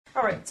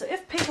Alright, so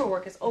if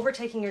paperwork is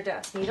overtaking your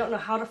desk and you don't know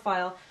how to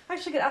file, I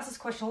actually get asked this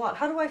question a lot.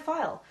 How do I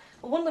file?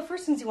 Well, one of the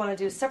first things you want to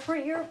do is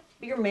separate your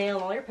mail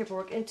and all your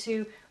paperwork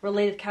into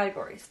related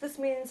categories. This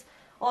means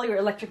all your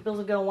electric bills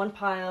will go in one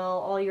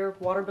pile, all your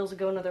water bills will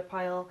go in another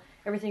pile,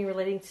 everything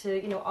relating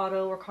to,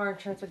 auto or car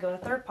insurance would go in a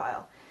third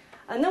pile.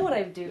 And then what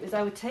I would do is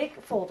I would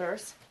take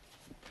folders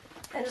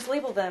and just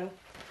label them.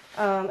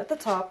 At the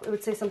top, it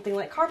would say something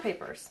like car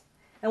papers.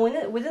 And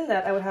within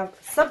that, I would have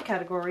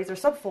subcategories or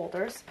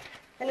subfolders,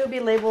 and it would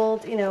be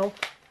labeled,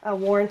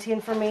 warranty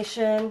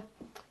information,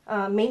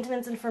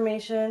 maintenance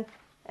information,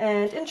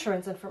 and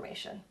insurance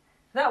information.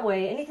 That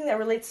way, anything that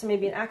relates to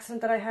maybe an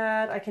accident that I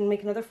had, I can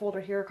make another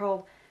folder here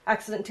called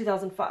Accident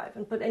 2005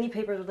 and put any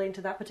papers relating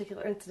to that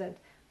particular incident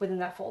within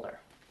that folder.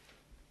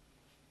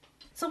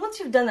 So once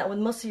you've done that with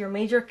most of your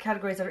major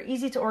categories that are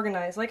easy to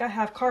organize, like I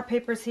have car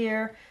papers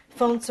here,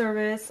 phone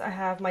service, I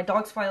have my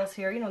dog's files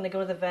here, when they go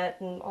to the vet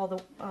and all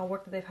the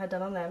work that they've had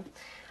done on them.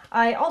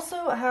 I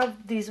also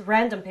have these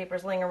random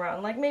papers laying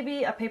around, like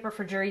maybe a paper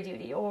for jury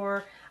duty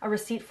or a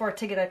receipt for a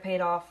ticket I paid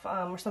off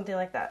or something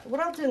like that.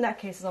 What I'll do in that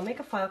case is I'll make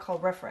a file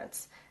called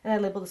reference, and I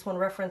label this one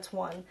reference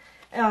 1.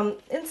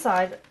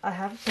 Inside, I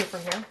have a paper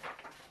here,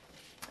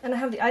 and I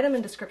have the item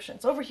and description.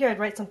 So over here I'd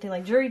write something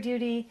like jury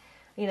duty,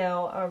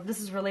 this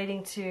is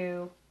relating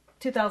to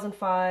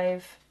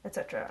 2005,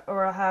 etc.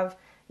 Or I'll have,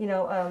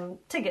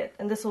 ticket,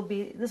 and this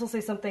will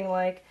say something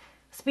like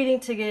speeding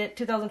ticket,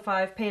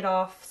 2005, paid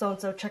off,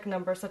 so-and-so, check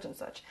number, such and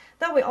such.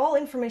 That way, all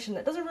information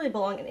that doesn't really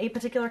belong in a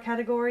particular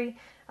category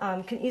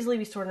can easily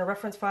be stored in a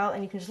reference file,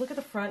 and you can just look at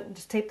the front and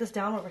just tape this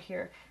down over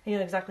here, and you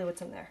know exactly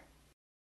what's in there.